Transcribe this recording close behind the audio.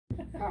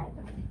I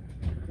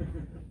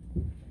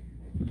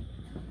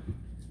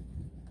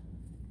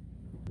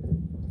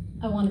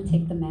want to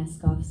take the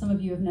mask off. Some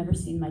of you have never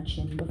seen my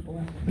chin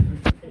before.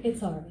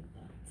 It's all right,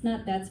 though. It's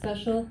not that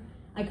special.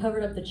 I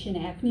covered up the chin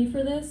acne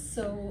for this,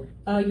 so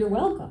you're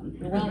welcome.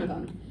 You're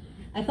welcome.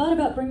 I thought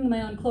about bringing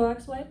my own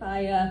Clorox wipe.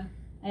 I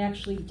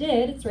actually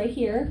did. It's right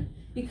here.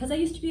 Because I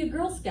used to be a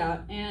Girl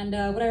Scout, and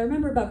what I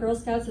remember about Girl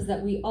Scouts is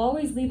that we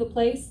always leave a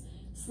place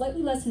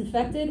slightly less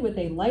infected with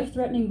a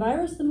life-threatening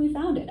virus than we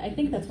found it. I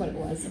think that's what it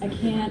was. I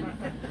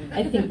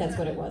think that's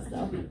what it was,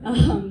 though.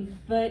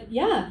 But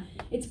yeah,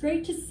 it's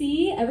great to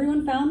see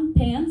everyone found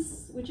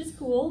pants, which is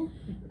cool.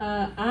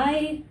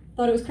 I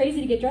thought it was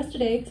crazy to get dressed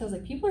today because I was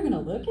like, people are gonna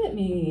look at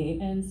me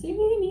and see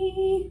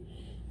me.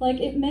 Like,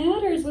 it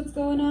matters what's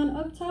going on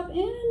up top and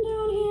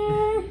down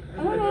here.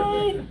 All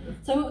right.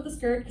 So I went with the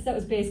skirt because that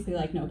was basically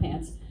like no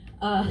pants.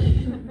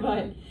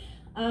 But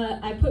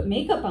I put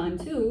makeup on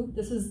too.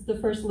 This is the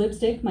first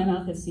lipstick my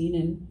mouth has seen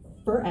in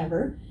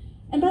forever.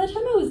 And by the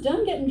time I was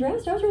done getting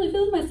dressed, I was really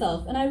feeling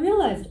myself. And I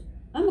realized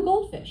I'm a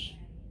goldfish.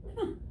 Come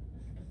on.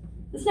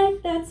 The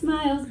snack that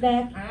smiles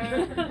back.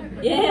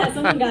 Yeah,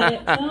 someone got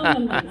it.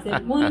 Someone likes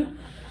it.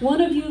 One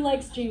of you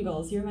likes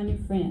jingles. You're my new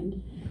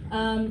friend.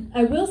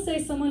 I will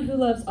say someone who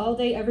loves all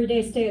day, every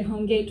day, stay at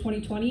home gate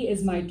 2020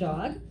 is my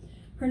dog.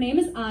 Her name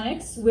is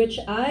Onyx, which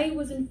I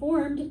was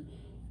informed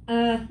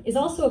is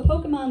also a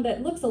Pokemon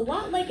that looks a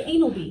lot like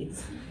anal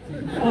beads.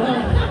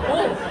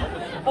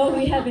 Oh,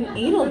 we have an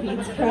anal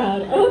beads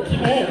crowd.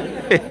 Okay.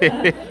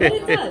 But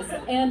it does,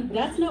 and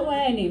that's not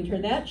why I named her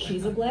that.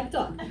 She's a black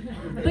dog.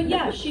 But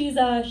yeah, she's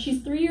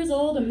 3 years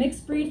old, a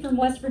mixed breed from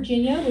West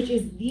Virginia, which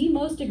is the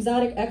most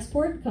exotic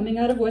export coming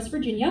out of West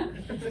Virginia.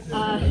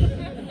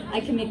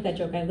 I can make that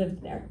joke. I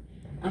lived there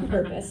on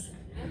purpose.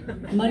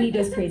 Money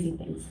does crazy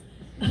things.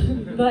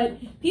 But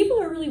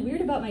people are really weird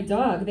about my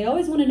dog. They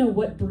always want to know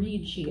what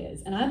breed she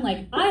is. And I'm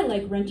like, I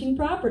like renting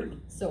property,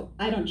 so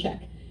I don't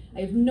check.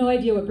 I have no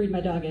idea what breed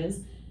my dog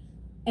is.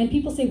 And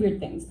people say weird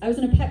things. I was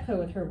in a Petco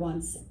with her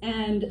once,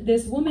 and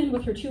this woman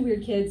with her 2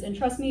 weird kids, and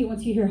trust me,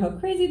 once you hear how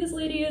crazy this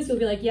lady is, you'll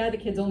be like, yeah, the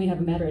kids only have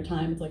a matter of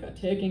time. It's like a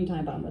ticking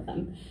time bomb with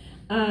them.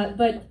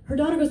 But her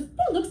daughter goes,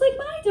 that looks like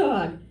my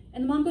dog.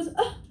 And the mom goes,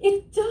 oh,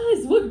 it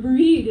does. What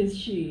breed is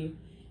she?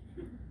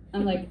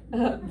 I'm like,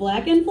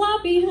 black and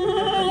floppy.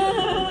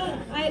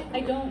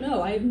 I don't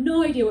know. I have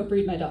no idea what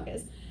breed my dog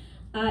is.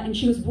 And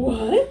she goes,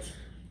 what?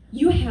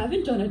 You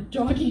haven't done a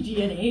doggy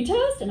DNA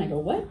test? And I go,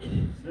 what?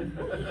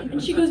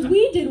 And she goes,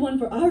 we did one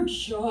for our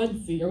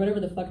Chauncey, or whatever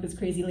the fuck this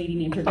crazy lady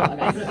named her dog.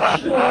 I said,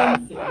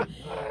 Chauncey.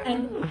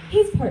 And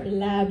he's part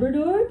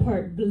Labrador,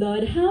 part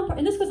Bloodhound,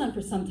 and this goes on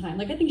for some time.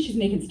 Like, I think she's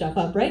making stuff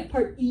up, right?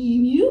 Part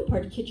emu,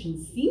 part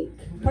kitchen sink,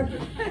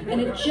 and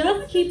it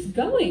just keeps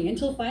going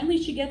until finally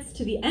she gets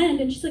to the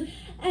end, and she's like,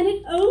 and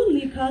it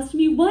only cost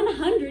me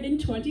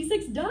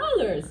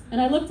 $126. And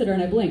I looked at her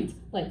and I blinked,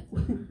 like,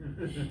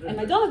 and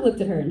my dog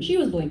looked at her and she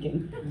was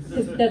blinking,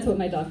 because that's what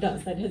my dog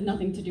does. That has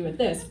nothing to do with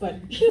this, but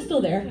she was still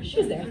there. She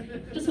was there.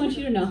 Just want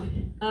you to know.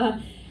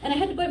 And I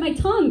had to bite my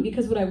tongue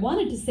because what I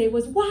wanted to say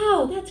was,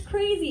 wow, that's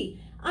crazy.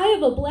 I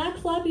have a black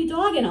floppy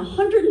dog and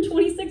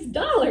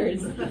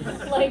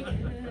 $126. Like,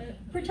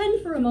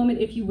 pretend for a moment,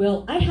 if you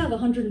will, I have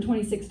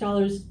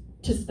 $126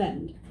 to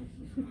spend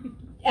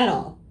at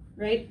all.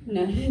 Right?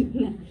 No.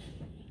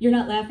 You're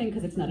not laughing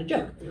because it's not a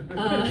joke.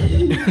 But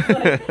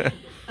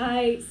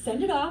I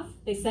send it off.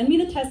 They send me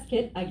the test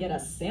kit. I get a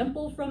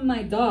sample from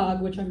my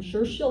dog, which I'm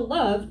sure she'll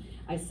love.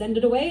 I send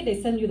it away.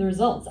 They send you the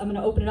results. I'm going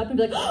to open it up and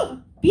be like,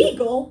 oh,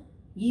 Beagle,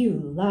 you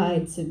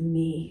lied to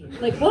me.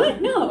 Like,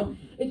 what? No.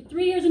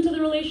 3 years into the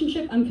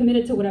relationship, I'm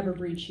committed to whatever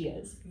breed she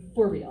is.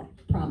 For real.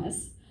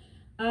 Promise.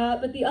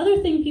 But the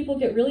other thing people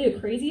get really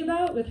crazy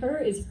about with her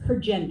is her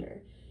gender.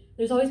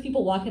 There's always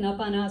people walking up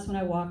on us when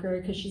I walk her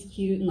because she's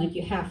cute and like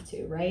you have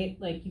to, right?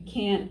 Like you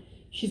can't,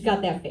 she's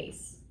got that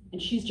face and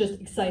she's just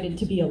excited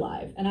to be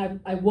alive. And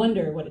I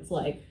wonder what it's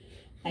like.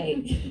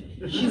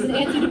 She's an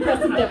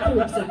antidepressant that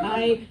poops and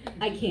I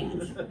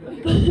can't.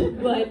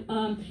 But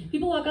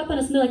people walk up on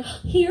us and they're like,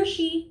 he or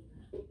she,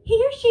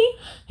 he or she,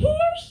 he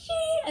or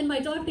she. And my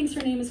dog thinks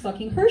her name is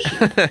fucking Hershey.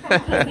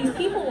 Because these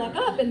people walk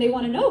up and they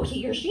want to know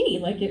he or she,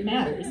 like it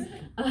matters.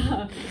 So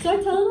I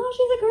tell them, oh,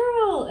 she's a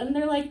girl. And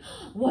they're like,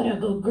 what a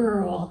good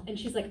girl. And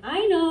she's like,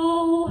 I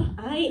know,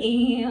 I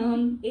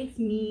am, it's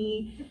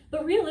me.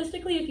 But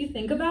realistically, if you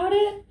think about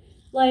it,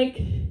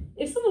 like,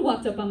 if someone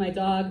walked up on my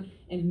dog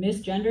and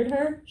misgendered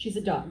her, she's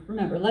a dog.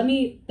 Remember,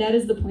 that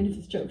is the point of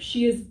this joke.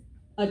 She is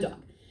a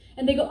dog.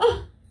 And they go,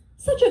 oh,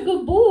 such a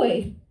good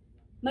boy.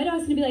 My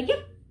dog's gonna be like,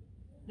 yep,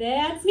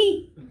 that's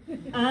me.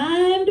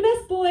 I'm the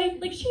best boy.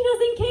 Like, she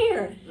doesn't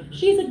care.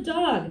 She's a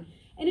dog.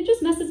 And it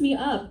just messes me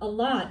up a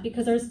lot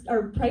because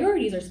our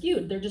priorities are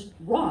skewed. They're just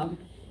wrong.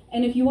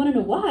 And if you want to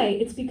know why,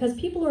 it's because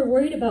people are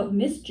worried about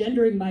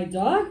misgendering my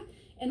dog,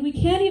 and we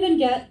can't even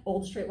get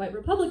old straight white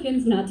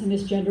Republicans not to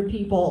misgender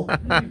people.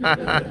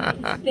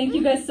 Thank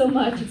you guys so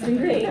much. It's been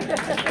great.